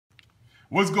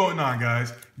What's going on,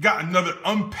 guys? Got another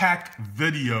unpacked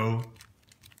video.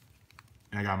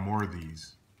 And I got more of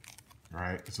these. All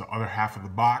right, it's the other half of the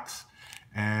box.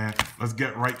 And let's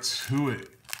get right to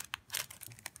it.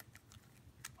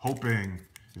 Hoping,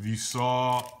 if you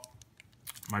saw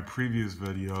my previous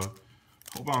video,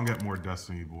 hope I don't get more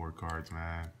Destiny board cards,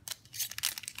 man.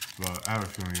 But I have a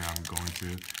feeling I'm going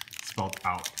to. Spelled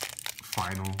out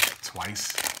final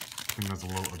twice. I think that's a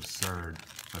little absurd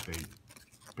that they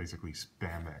basically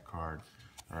spam that card.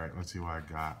 All right, let's see what I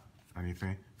got.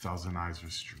 Anything? Thousand Eyes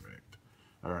Restrict.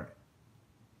 All right.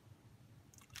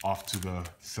 Off to the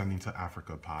sending to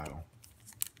Africa pile.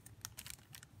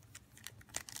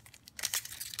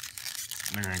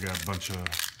 They're gonna get a bunch of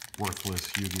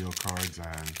worthless Yu-Gi-Oh cards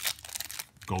and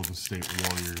Golden State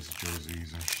Warriors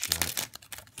jerseys and shit.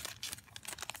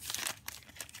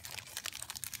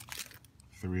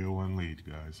 301 lead,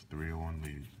 guys. 301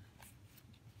 lead.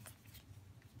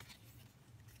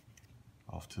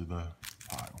 Off to the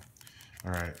pile.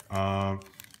 All right.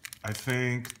 I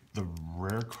think the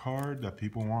rare card that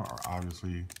people want are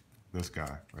obviously this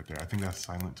guy right there. I think that's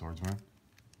Silent Swordsman.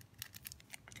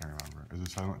 I can't remember. Is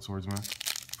it Silent Swordsman?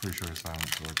 Pretty sure it's Silent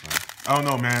Swordsman. I don't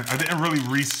know, man. I didn't really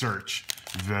research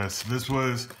this. This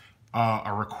was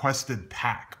a requested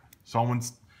pack.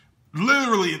 Someone's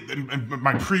literally in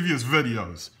my previous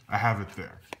videos, I have it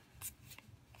there.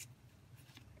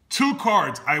 2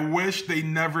 cards I wish they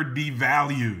never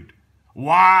devalued.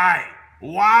 Why?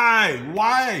 Why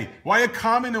a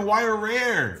common and why a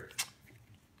rare?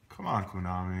 Come on,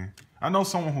 Konami. I know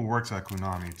someone who works at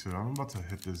Konami too. I'm about to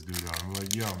hit this dude up. I'm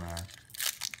like, yo, man,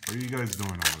 what are you guys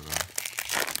doing over there?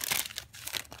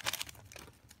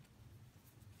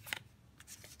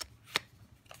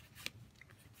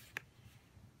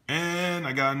 And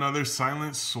I got another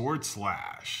Silent Sword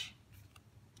Slash.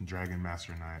 Dragon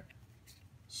Master Knight.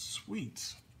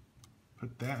 Sweet.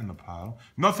 Put that in the pile.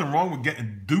 Nothing wrong with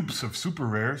getting dupes of super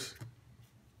rares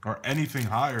or anything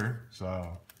higher,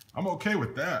 so I'm okay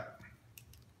with that.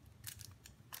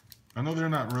 I know they're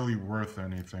not really worth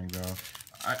anything though.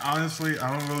 I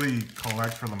don't really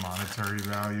collect for the monetary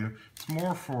value. It's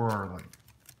more for like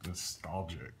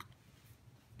nostalgic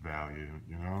value,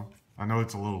 you know? I know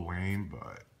it's a little lame,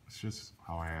 but it's just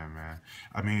how I am, man.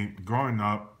 I mean, growing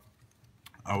up,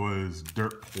 I was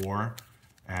dirt poor.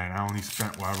 And I only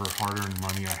spent whatever hard-earned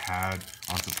money I had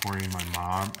on supporting my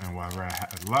mom, and whatever I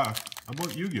had left, I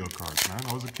bought Yu-Gi-Oh cards, man.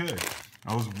 I was a kid.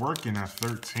 I was working at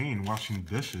 13, washing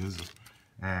dishes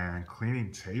and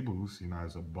cleaning tables, you know,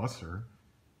 as a busser.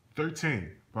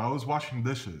 13, but I was washing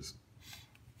dishes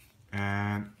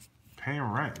and paying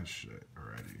rent and shit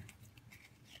already.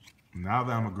 Now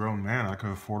that I'm a grown man, I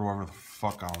can afford whatever the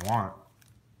fuck I want.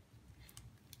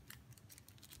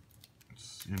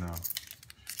 It's, you know.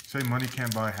 Say money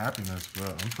can't buy happiness,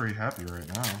 but I'm pretty happy right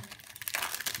now.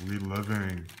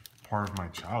 Reliving part of my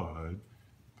childhood.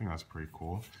 I think that's pretty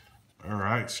cool. All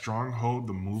right, Stronghold,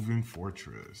 the Moving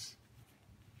Fortress.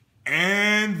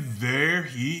 And there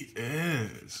he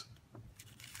is.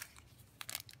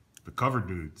 The cover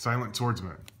dude, Silent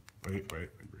Swordsman. Wait, bring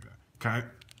that. Can I?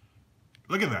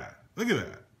 Look at that. Look at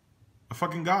that. I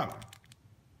fucking got him.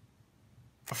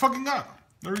 I fucking got him.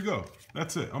 There we go.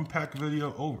 That's it. Unpack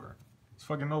video over. It's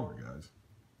fucking over, guys.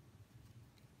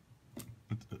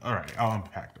 All right, I'll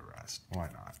unpack the rest. Why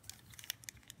not?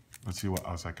 Let's see what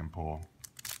else I can pull.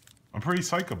 I'm pretty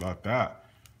psyched about that.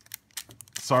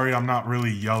 Sorry, I'm not really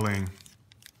yelling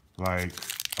like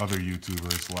other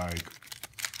YouTubers. Like,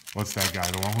 what's that guy?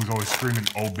 The one who's always screaming,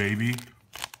 "Oh, baby,"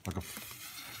 like a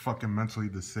fucking mentally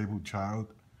disabled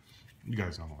child. You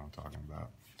guys know what I'm talking about.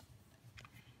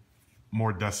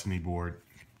 More Destiny board.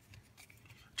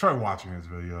 Try watching his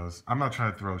videos. I'm not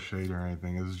trying to throw shade or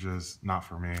anything. It's just not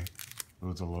for me. It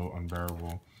was a little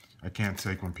unbearable. I can't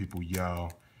take when people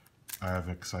yell. I have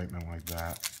excitement like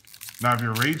that. Now, if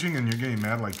you're raging and you're getting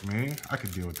mad like me, I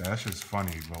could deal with that. That's just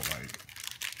funny, but like,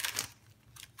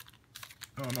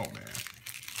 I don't know, man.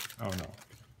 I don't know.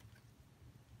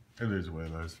 It is what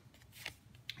it is.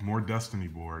 More Destiny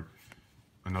board.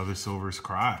 Another Silver's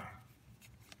Cry.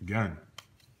 Again.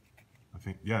 I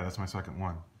think, yeah, that's my second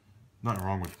one. Nothing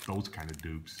wrong with those kind of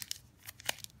dupes.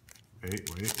 Wait.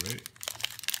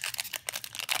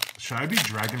 Should I be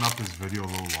dragging up this video a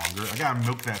little longer? I gotta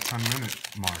milk that 10-minute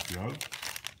mark, yo.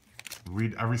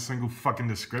 Read every single fucking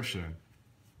description.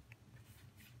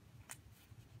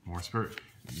 More Spirit.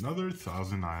 Another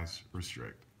Thousand Eyes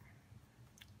Restrict.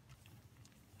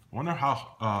 I wonder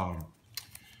how,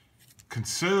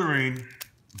 considering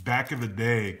back in the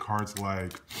day, cards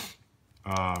like,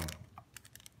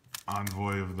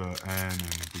 Envoy of the End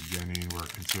and Beginning were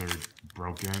considered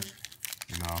broken.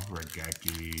 You know,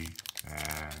 Regeki,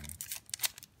 and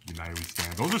Unite We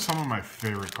Stand. Those are some of my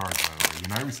favorite cards, by the way.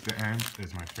 Unite We Stand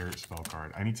is my favorite spell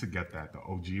card. I need to get that, the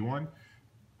OG one.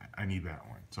 I need that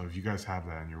one. So if you guys have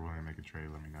that and you're willing to make a trade,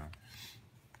 let me know.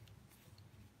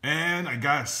 And I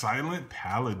got a Silent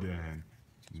Paladin.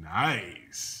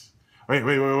 Nice. Wait.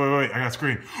 I got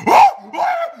screen.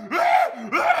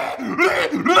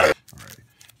 Alright.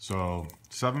 So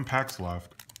 7 packs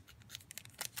left.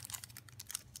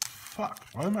 Fuck.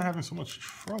 Why am I having so much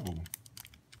trouble?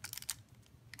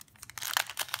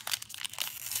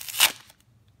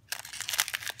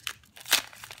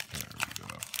 There we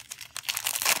go.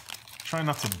 Try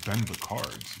not to bend the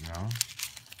cards, you know?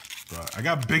 But I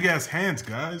got big ass hands,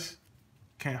 guys.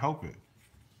 Can't help it.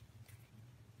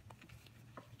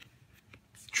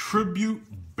 Tribute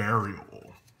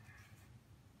Burial.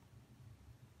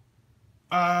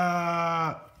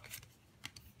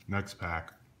 Next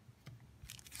pack.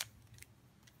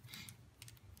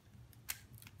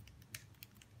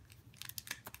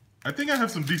 I think I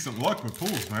have some decent luck with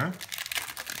pulls, man.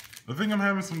 I think I'm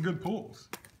having some good pulls.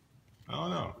 I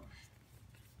don't know.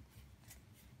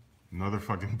 Another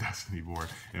fucking Destiny board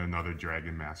and another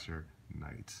Dragon Master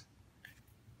Knight.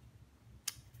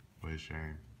 What a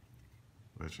shame.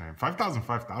 What a shame. 5,000,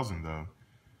 5,000 though.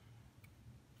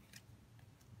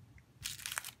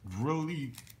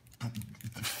 Really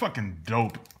fucking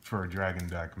dope for a dragon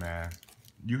deck, man.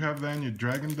 You have that in your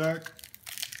dragon deck,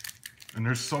 and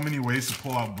there's so many ways to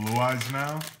pull out Blue Eyes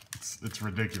now. It's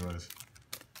ridiculous.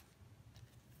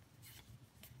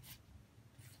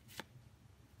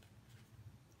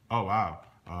 Oh wow.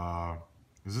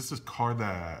 Is this card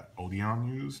that Odeon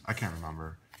used? I can't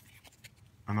remember.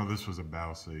 I know this was a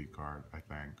Battle City card, I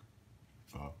think.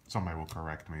 Somebody will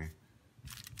correct me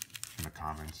in the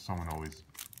comments. Someone always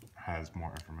has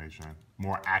more information,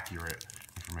 more accurate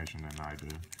information than I do.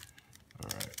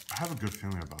 Alright, I have a good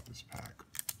feeling about this pack.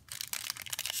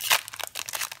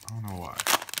 I don't know why.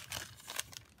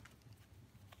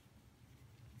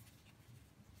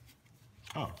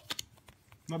 Oh,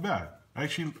 not bad.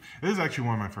 Actually, it is actually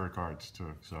one of my favorite cards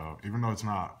too. So even though it's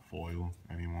not foil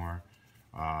anymore,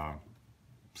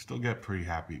 still get pretty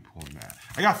happy pulling that.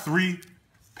 I got 3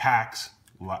 packs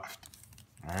left.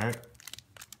 All right,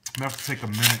 I'm gonna have to take a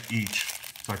minute each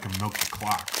so I can milk the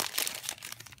clock.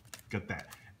 Get that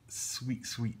sweet,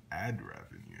 sweet ad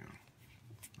revenue.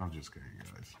 I'm just kidding,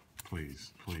 guys.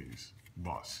 Please, please,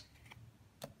 boss,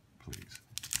 please.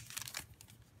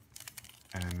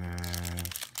 And then,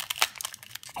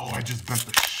 oh, I just bent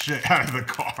the shit out of the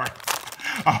card.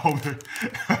 Oh,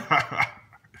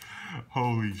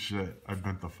 holy shit, I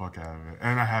bent the fuck out of it.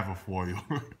 And I have a foil.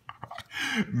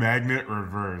 Magnet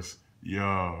reverse.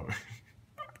 Yo.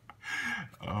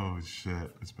 Oh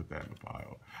shit, let's put that in the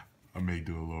pile. I may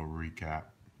do a little recap.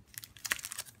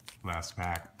 Last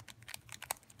pack.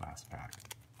 Last pack.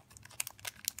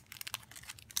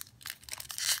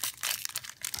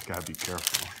 I gotta be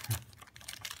careful.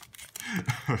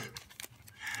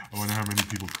 I wonder how many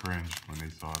people cringed when they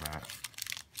saw that.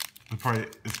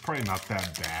 It's probably not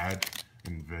that bad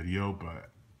in video,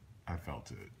 but I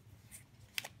felt it.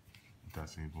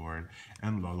 Destiny board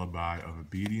and Lullaby of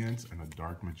Obedience and a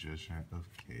Dark Magician of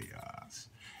Chaos.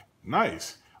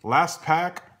 Nice. Last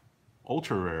pack,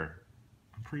 ultra rare.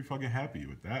 I'm pretty fucking happy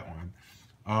with that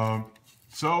one.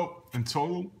 So in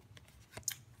total,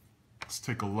 let's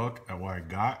take a look at what I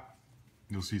got.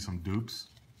 You'll see some dupes.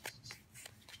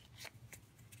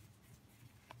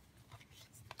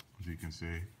 As you can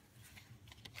see,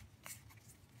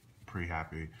 pretty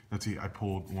happy. Let's see, I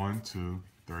pulled 1, 2,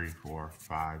 3, 4,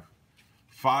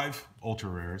 5 ultra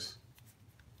rares.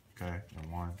 Okay,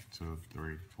 and 1, 2,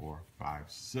 3, 4, 5,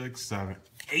 6, 7,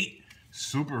 8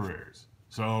 super rares.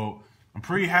 So I'm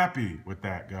pretty happy with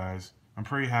that, guys. I'm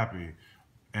pretty happy.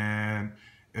 And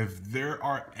if there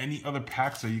are any other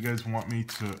packs that you guys want me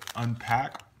to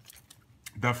unpack,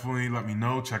 definitely let me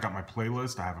know. Check out my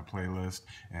playlist. I have a playlist,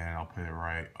 and I'll put it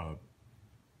right up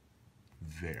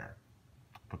there.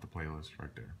 Put the playlist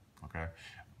right there, okay?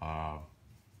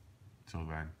 Till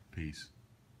then, peace.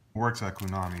 Works at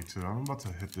Kunami, too. I'm about to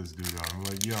hit this dude up. I'm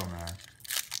like, yo, man,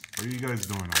 what are you guys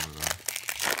doing over there?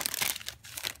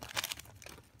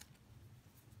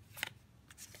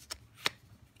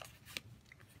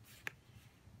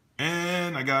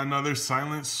 And I got another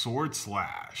Silent Sword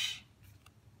Slash.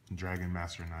 Dragon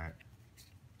Master Knight.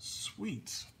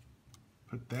 Sweet.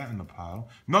 Put that in the pile.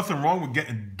 Nothing wrong with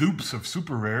getting dupes of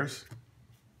super rares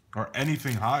or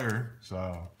anything higher,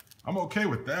 so I'm okay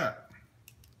with that.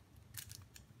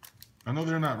 I know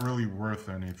they're not really worth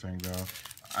anything though.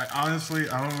 I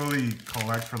don't really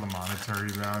collect for the monetary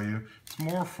value. It's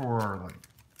more for like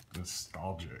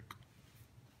nostalgic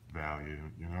value,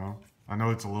 you know? I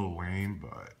know it's a little lame,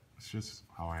 but it's just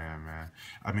how I am, man.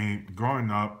 I mean, growing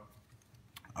up,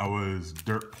 I was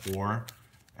dirt poor,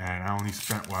 and I only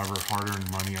spent whatever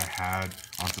hard-earned money I had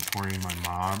on supporting my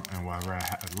mom, and whatever I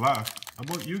had left, I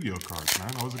bought Yu-Gi-Oh cards,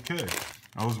 man. I was a kid.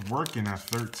 I was working at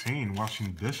 13,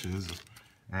 washing dishes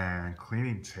and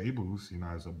cleaning tables, you know,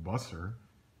 as a busser.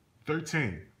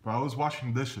 13, but I was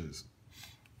washing dishes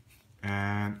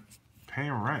and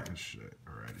paying rent and shit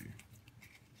already.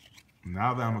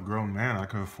 Now that I'm a grown man, I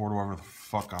can afford whatever the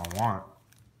fuck I want.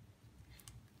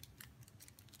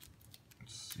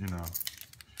 It's, you know,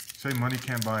 say money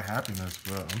can't buy happiness,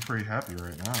 but I'm pretty happy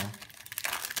right now.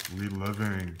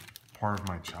 Reliving part of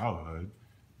my childhood.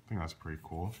 I think that's pretty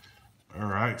cool. All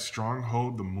right,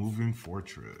 Stronghold, the Moving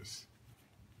Fortress.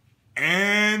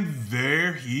 And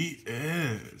there he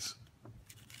is.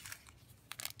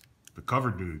 The cover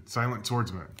dude, Silent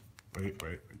Swordsman. Wait,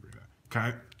 bring that.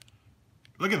 Okay.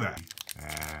 Look at that.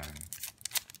 And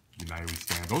United We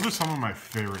Stand. Those are some of my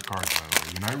favorite cards, by the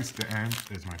way. United We Stand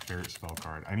is my favorite spell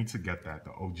card. I need to get that,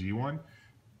 the OG one.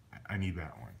 I need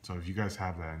that one. So if you guys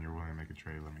have that and you're willing to make a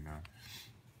trade, let me know.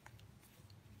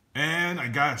 And I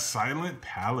got a Silent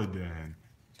Paladin.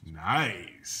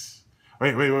 Nice.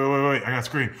 Wait. I got a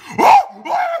screen.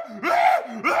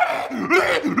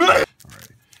 Alright.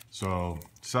 So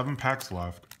 7 packs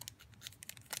left.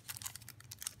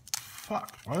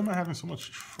 Fuck. Why am I having so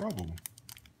much trouble?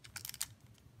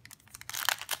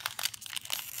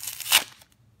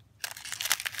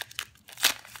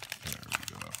 There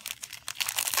we go.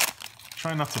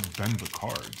 Try not to bend the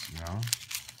cards, you know?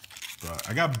 But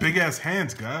I got big ass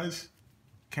hands, guys.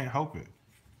 Can't help it.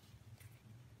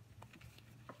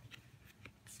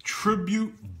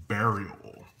 Tribute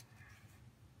Burial.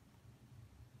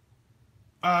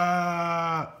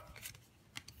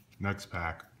 Next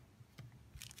pack.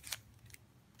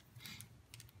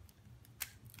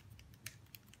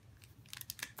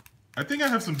 I think I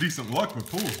have some decent luck with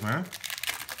pulls, man.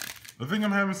 I think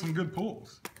I'm having some good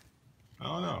pulls. I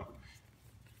don't know.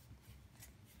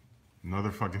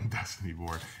 Another fucking Destiny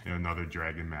board and another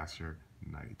Dragon Master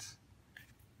Knight.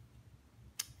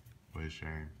 What a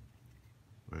shame.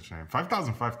 What a shame.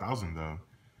 5,000, 5,000 though.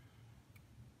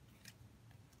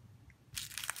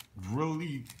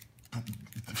 Really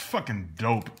fucking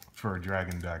dope for a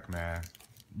dragon deck, man.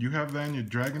 You have that in your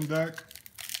dragon deck,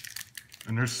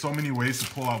 and there's so many ways to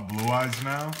pull out Blue Eyes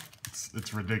now.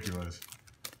 It's ridiculous.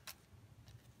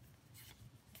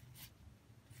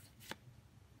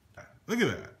 Look at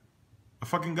that. I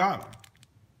fucking got him.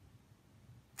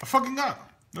 I fucking got him.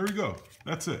 There we go.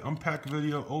 That's it. Unpack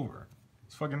video over.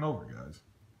 It's fucking over, guys.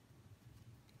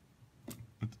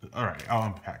 Alright, I'll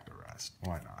unpack the rest.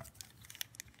 Why not?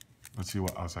 Let's see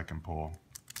what else I can pull.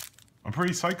 I'm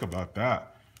pretty psyched about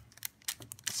that.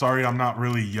 Sorry I'm not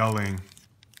really yelling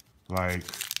like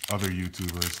other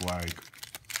YouTubers, like,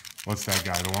 what's that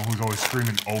guy? The one who's always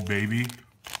screaming, "Oh baby,"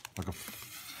 like a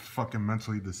fucking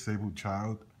mentally disabled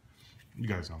child. You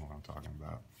guys know what I'm talking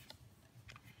about.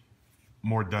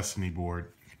 More Destiny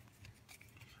board.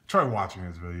 Try watching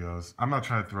his videos. I'm not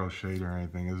trying to throw shade or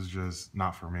anything. It's just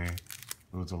not for me.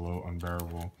 It was a little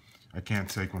unbearable. I can't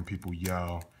take when people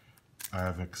yell. I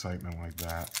have excitement like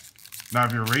that. Now,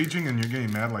 if you're raging and you're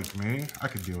getting mad like me, I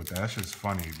could deal with that. That's just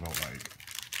funny, but like,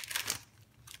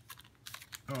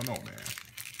 I don't know, man.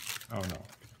 I don't know.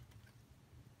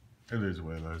 It is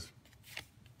what it is.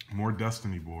 More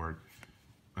Destiny board.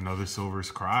 Another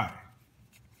Silver's Cry.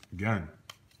 Again.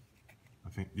 I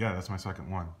think, yeah, that's my second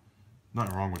one.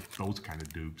 Nothing wrong with those kind of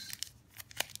dupes.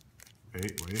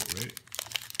 Wait.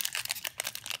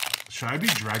 Should I be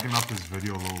dragging up this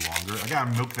video a little longer? I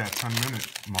gotta milk that 10-minute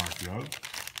mark, yo.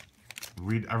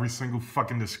 Read every single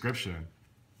fucking description.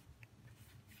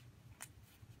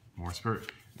 More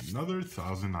Spirit. Another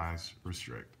 1,000 Eyes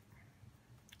Restrict.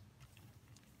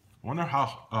 I wonder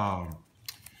how,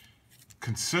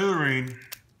 considering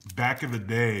back in the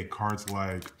day, cards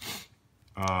like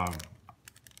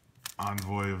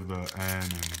Envoy of the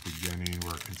End and the Beginning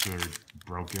were considered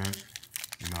broken.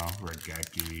 You know,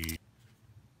 Regeki.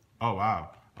 Oh,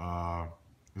 wow.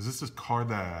 Is this card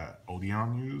that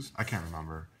Odeon used? I can't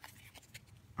remember.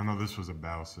 I know this was a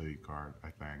Battle City card, I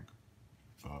think.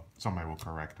 So somebody will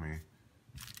correct me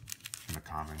in the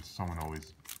comments. Someone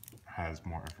always has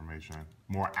more information,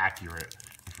 more accurate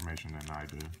information than I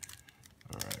do.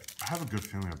 Alright, I have a good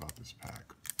feeling about this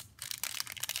pack.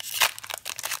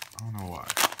 I don't know why.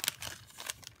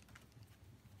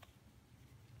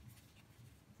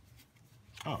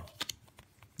 Oh,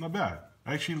 not bad.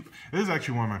 Actually, it is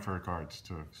actually one of my favorite cards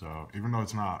too. So even though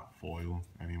it's not foil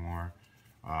anymore,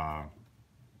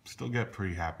 still get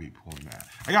pretty happy pulling that.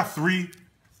 I got 3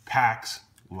 packs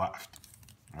left.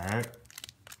 All right.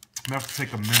 I'm gonna have to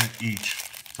take a minute each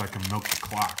so I can milk the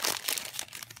clock.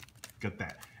 Get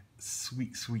that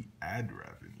sweet, sweet ad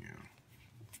revenue.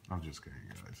 I'm just kidding,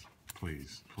 guys.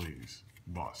 Please, please,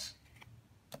 boss.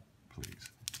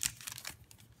 Please.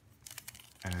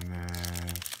 And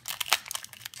then,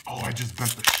 oh, I just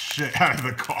bent the shit out of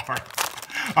the card.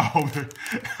 Oh,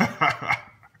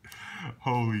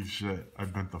 holy shit, I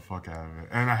bent the fuck out of it.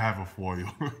 And I have a foil.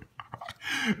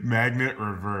 Magnet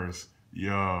reverse.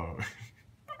 Yo.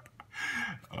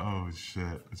 Oh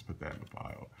shit, let's put that in the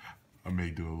pile. I may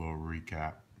do a little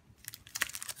recap.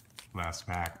 Last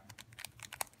pack.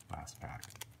 Last pack.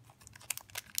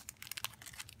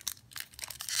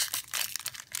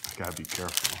 I gotta be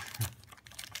careful.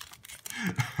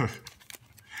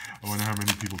 I wonder how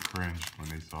many people cringed when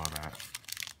they saw that.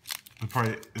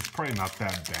 It's probably not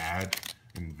that bad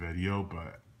in video,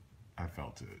 but I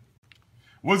felt it.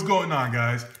 What's going on,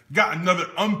 guys? Got another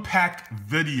unpacked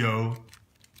video.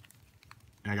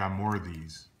 And I got more of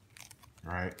these.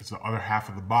 All right, it's the other half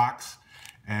of the box.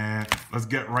 And let's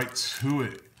get right to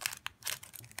it.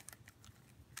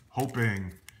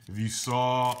 Hoping, if you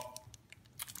saw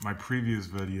my previous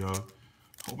video,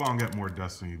 hope I don't get more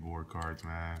Destiny board cards,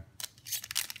 man.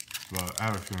 But I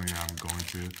have a feeling I'm going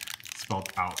to. Spelled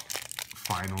out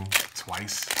final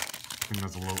twice. I think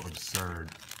that's a little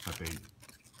absurd that they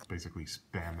basically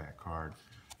spam that card.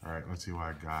 All right, let's see what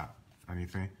I got.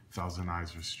 Anything? Thousand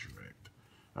Eyes Restrict.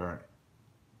 All right.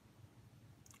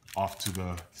 Off to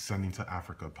the sending to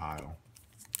Africa pile.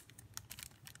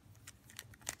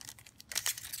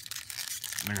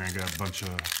 They're gonna get a bunch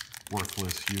of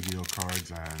worthless Yu-Gi-Oh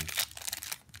cards and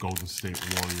Golden State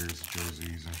Warriors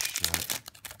jerseys and shit.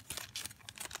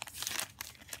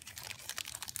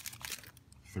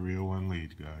 301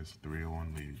 lead, guys.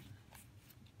 301 lead.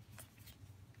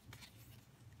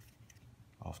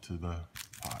 Off to the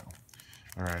pile.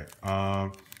 All right.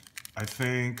 I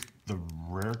think the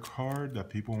rare card that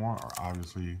people want are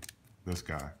obviously this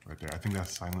guy right there. I think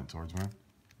that's Silent Swordsman.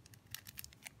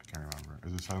 I can't remember.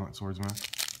 Is it Silent Swordsman?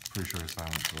 Pretty sure it's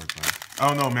Silent Swordsman. I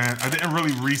don't know, man. I didn't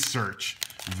really research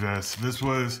this. This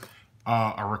was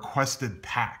a requested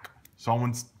pack.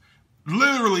 Someone's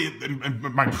literally in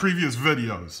my previous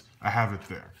videos, I have it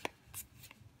there.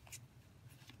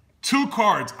 2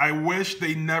 cards I wish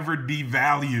they never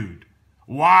devalued.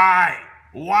 Why?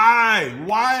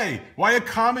 Why? Why a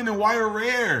common and why a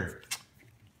rare?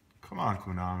 Come on,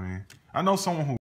 Konami. I know someone who